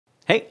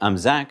Hey, I'm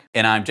Zach.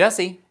 And I'm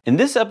Jesse. In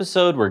this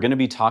episode, we're going to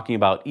be talking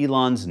about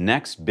Elon's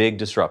next big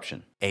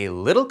disruption. A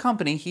little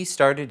company he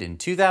started in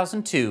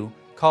 2002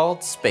 called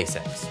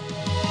SpaceX.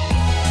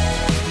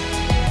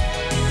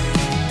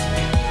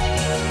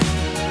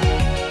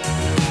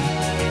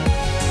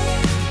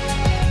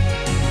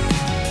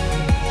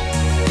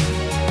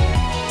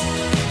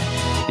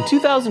 In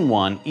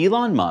 2001,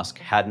 Elon Musk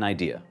had an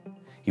idea.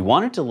 He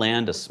wanted to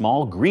land a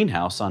small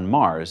greenhouse on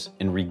Mars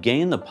and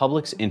regain the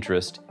public's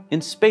interest in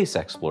space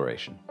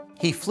exploration.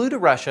 He flew to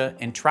Russia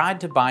and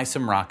tried to buy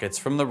some rockets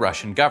from the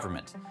Russian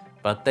government,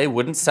 but they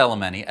wouldn't sell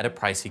him any at a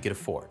price he could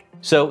afford.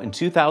 So in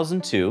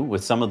 2002,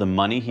 with some of the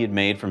money he had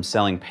made from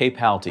selling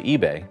PayPal to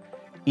eBay,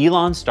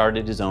 Elon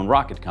started his own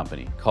rocket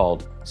company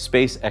called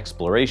Space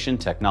Exploration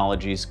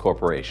Technologies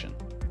Corporation,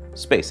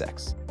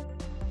 SpaceX.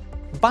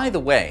 By the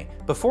way,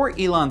 before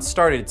Elon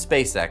started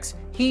SpaceX,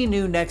 he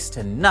knew next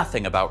to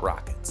nothing about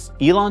rockets.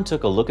 Elon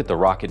took a look at the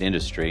rocket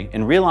industry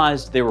and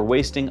realized they were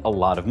wasting a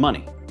lot of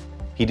money.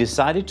 He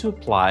decided to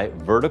apply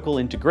vertical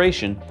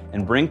integration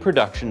and bring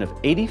production of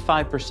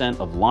 85%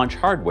 of launch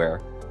hardware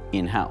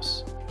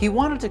in-house. He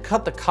wanted to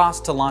cut the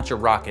cost to launch a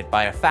rocket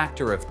by a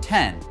factor of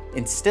 10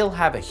 and still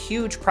have a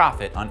huge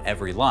profit on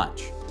every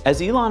launch. As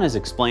Elon has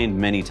explained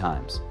many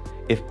times,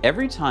 if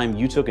every time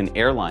you took an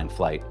airline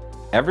flight,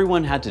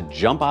 everyone had to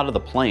jump out of the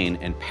plane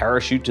and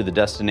parachute to the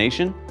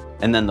destination,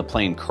 and then the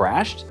plane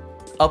crashed,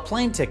 a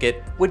plane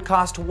ticket would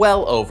cost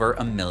well over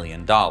 $1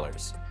 million.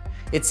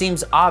 It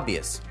seems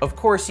obvious. Of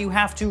course, you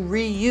have to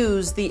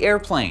reuse the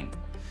airplane.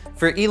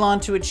 For Elon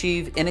to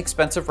achieve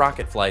inexpensive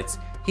rocket flights,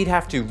 he'd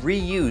have to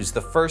reuse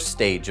the first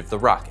stage of the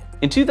rocket.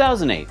 In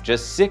 2008,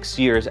 just 6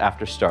 years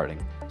after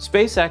starting,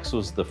 SpaceX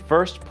was the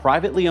first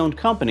privately owned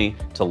company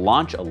to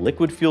launch a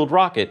liquid-fueled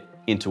rocket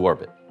into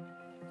orbit.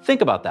 Think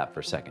about that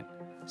for a second.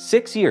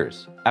 6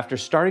 years after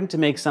starting to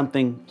make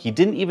something he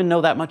didn't even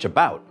know that much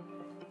about,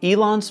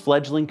 Elon's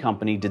fledgling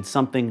company did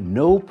something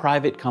no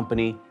private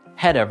company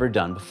had ever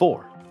done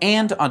before.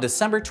 And on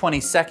December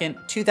 22,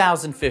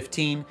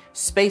 2015,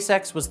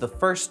 SpaceX was the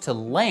first to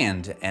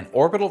land an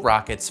orbital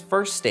rocket's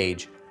first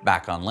stage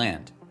back on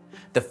land.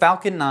 The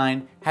Falcon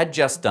 9 had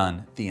just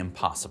done the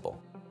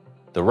impossible.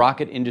 The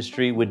rocket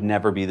industry would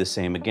never be the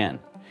same again.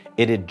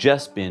 It had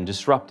just been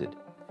disrupted.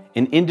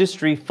 An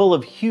industry full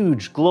of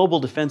huge global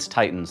defense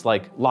titans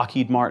like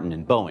Lockheed Martin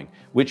and Boeing,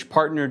 which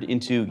partnered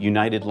into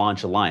United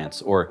Launch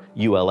Alliance, or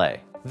ULA.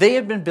 They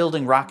had been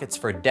building rockets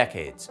for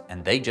decades,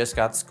 and they just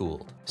got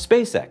schooled.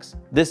 SpaceX,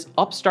 this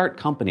upstart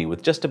company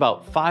with just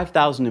about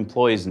 5,000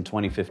 employees in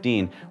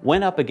 2015,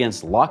 went up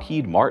against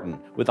Lockheed Martin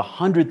with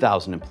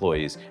 100,000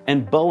 employees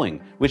and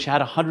Boeing, which had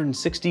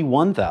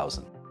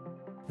 161,000.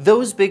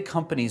 Those big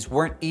companies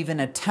weren't even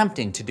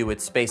attempting to do what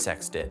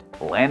SpaceX did.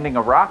 Landing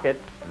a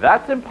rocket,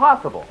 that's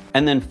impossible.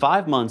 And then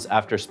 5 months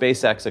after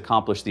SpaceX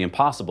accomplished the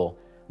impossible,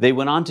 they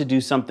went on to do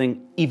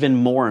something even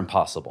more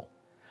impossible.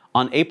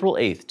 On April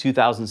 8,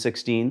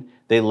 2016,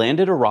 they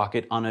landed a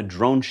rocket on a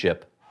drone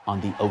ship on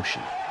the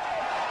ocean.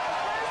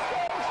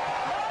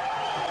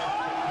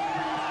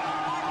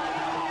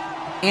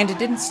 And it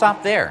didn't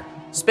stop there.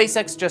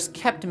 SpaceX just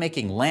kept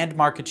making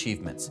landmark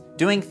achievements,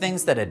 doing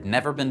things that had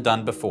never been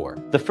done before.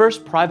 The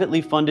first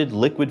privately funded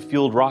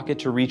liquid-fueled rocket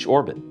to reach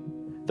orbit.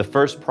 The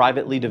first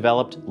privately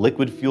developed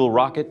liquid-fuel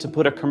rocket to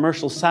put a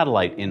commercial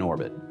satellite in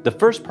orbit. The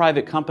first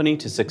private company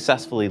to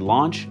successfully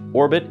launch,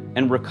 orbit,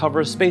 and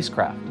recover a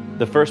spacecraft.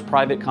 The first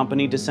private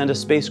company to send a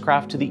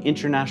spacecraft to the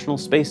International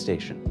Space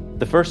Station.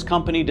 The first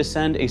company to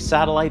send a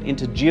satellite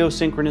into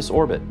geosynchronous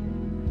orbit.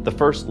 The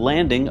first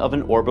landing of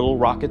an orbital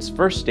rocket's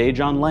first stage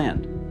on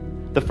land.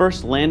 The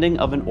first landing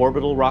of an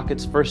orbital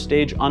rocket's first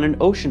stage on an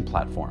ocean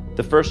platform.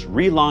 The first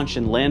relaunch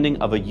and landing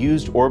of a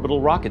used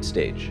orbital rocket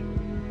stage.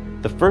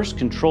 The first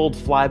controlled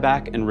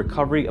flyback and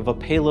recovery of a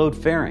payload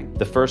fairing.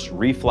 The first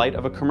reflight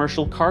of a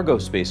commercial cargo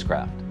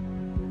spacecraft.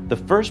 The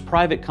first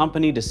private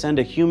company to send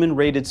a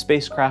human-rated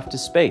spacecraft to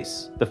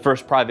space. The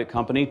first private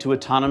company to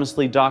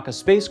autonomously dock a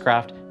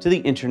spacecraft to the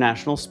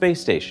International Space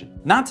Station.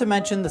 Not to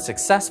mention the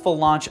successful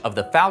launch of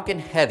the Falcon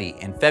Heavy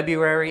in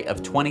February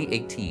of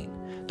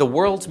 2018, the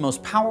world's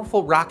most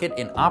powerful rocket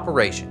in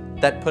operation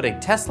that put a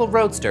Tesla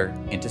Roadster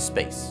into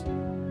space.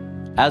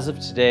 As of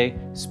today,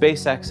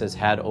 SpaceX has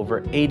had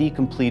over 80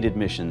 completed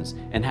missions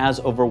and has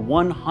over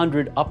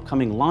 100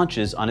 upcoming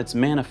launches on its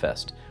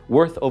manifest,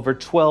 worth over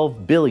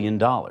 $12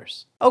 billion.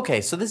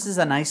 Okay, so this is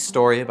a nice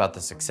story about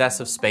the success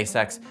of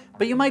SpaceX,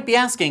 but you might be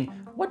asking,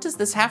 what does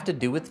this have to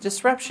do with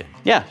disruption?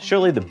 Yeah,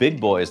 surely the big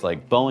boys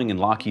like Boeing and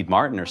Lockheed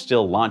Martin are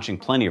still launching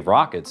plenty of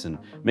rockets and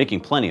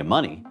making plenty of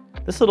money.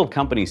 This little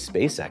company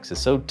SpaceX is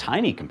so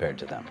tiny compared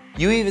to them.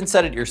 You even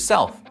said it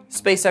yourself.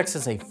 SpaceX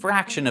is a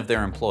fraction of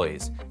their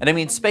employees. And I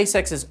mean,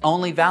 SpaceX is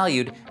only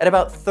valued at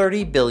about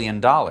 $30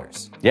 billion.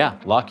 Yeah,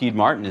 Lockheed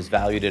Martin is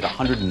valued at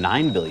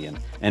 $109 billion,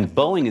 and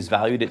Boeing is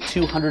valued at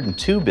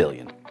 $202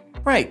 billion.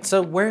 Right,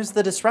 so where's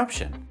the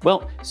disruption?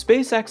 Well,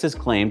 SpaceX has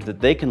claimed that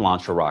they can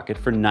launch a rocket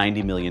for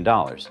 $90 million,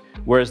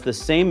 whereas the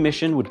same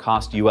mission would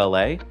cost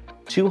ULA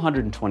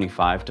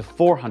 $225 to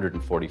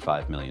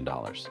 $445 million.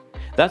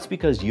 That's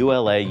because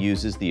ULA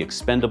uses the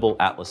expendable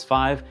Atlas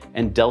V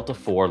and Delta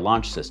IV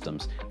launch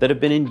systems that have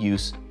been in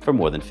use for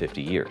more than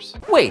 50 years.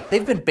 Wait,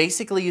 they've been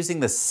basically using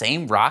the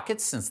same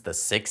rockets since the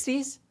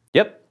 60s?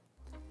 Yep.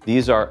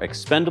 These are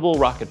expendable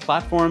rocket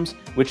platforms,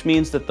 which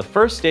means that the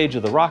first stage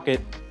of the rocket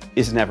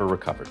is never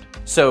recovered.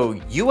 So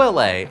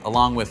ULA,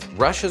 along with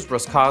Russia's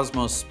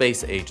Roscosmos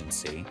Space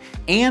Agency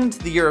and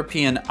the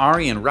European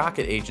Ariane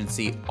Rocket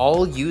Agency,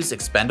 all use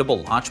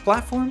expendable launch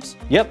platforms?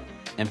 Yep,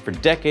 and for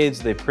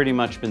decades they've pretty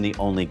much been the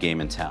only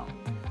game in town.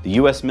 The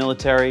US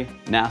military,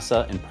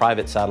 NASA, and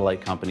private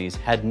satellite companies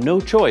had no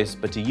choice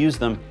but to use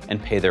them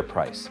and pay their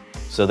price,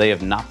 so they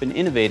have not been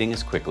innovating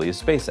as quickly as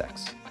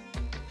SpaceX.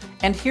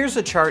 And here's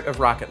a chart of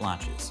rocket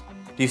launches.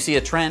 Do you see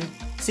a trend?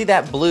 See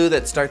that blue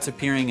that starts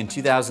appearing in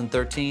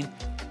 2013?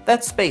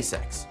 That's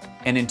SpaceX.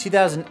 And in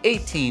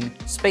 2018,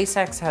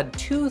 SpaceX had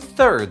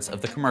 2/3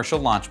 of the commercial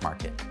launch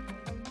market.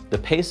 The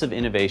pace of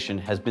innovation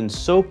has been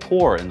so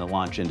poor in the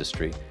launch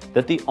industry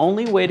that the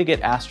only way to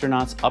get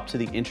astronauts up to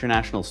the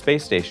International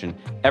Space Station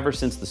ever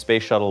since the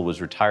space shuttle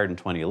was retired in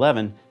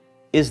 2011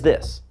 is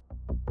this.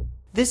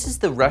 This is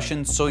the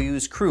Russian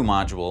Soyuz crew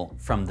module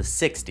from the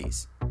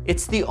 60s.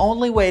 It's the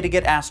only way to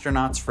get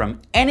astronauts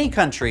from any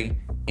country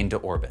into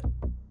orbit.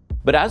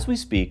 But as we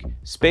speak,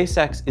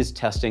 SpaceX is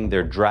testing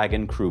their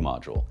Dragon crew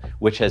module,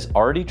 which has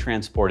already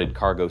transported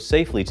cargo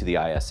safely to the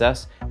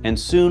ISS and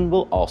soon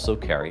will also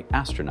carry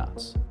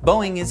astronauts.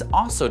 Boeing is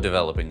also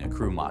developing a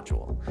crew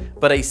module,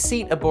 but a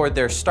seat aboard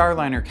their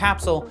Starliner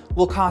capsule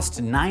will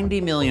cost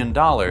 $90 million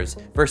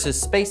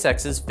versus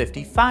SpaceX's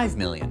 $55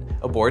 million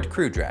aboard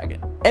Crew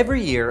Dragon.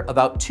 Every year,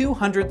 about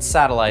 200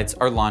 satellites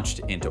are launched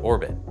into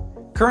orbit.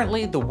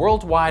 Currently, the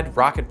worldwide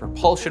rocket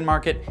propulsion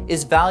market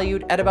is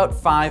valued at about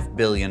 $5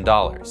 billion.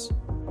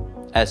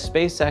 As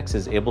SpaceX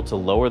is able to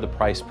lower the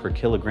price per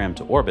kilogram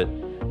to orbit,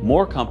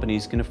 more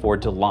companies can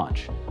afford to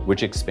launch,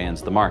 which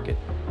expands the market,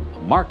 a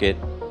market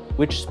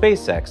which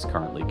SpaceX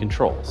currently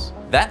controls.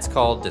 That's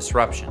called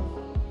disruption.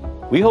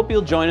 We hope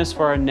you'll join us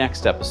for our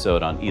next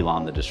episode on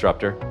Elon the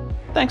Disruptor.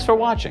 Thanks for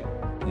watching.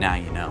 Now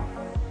you know.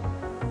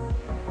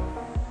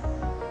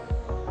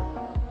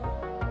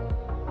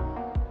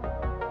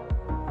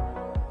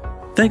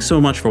 Thanks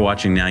so much for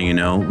watching Now You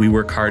Know. We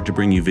work hard to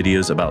bring you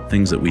videos about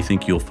things that we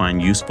think you'll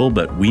find useful,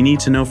 but we need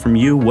to know from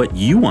you what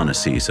you want to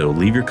see, so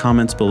leave your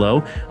comments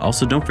below.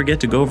 Also, don't forget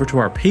to go over to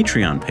our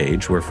Patreon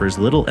page, where for as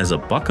little as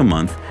 $1 a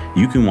month,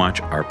 you can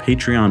watch our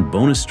Patreon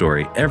bonus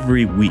story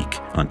every week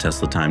on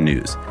Tesla Time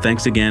News.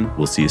 Thanks again.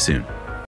 We'll see you soon.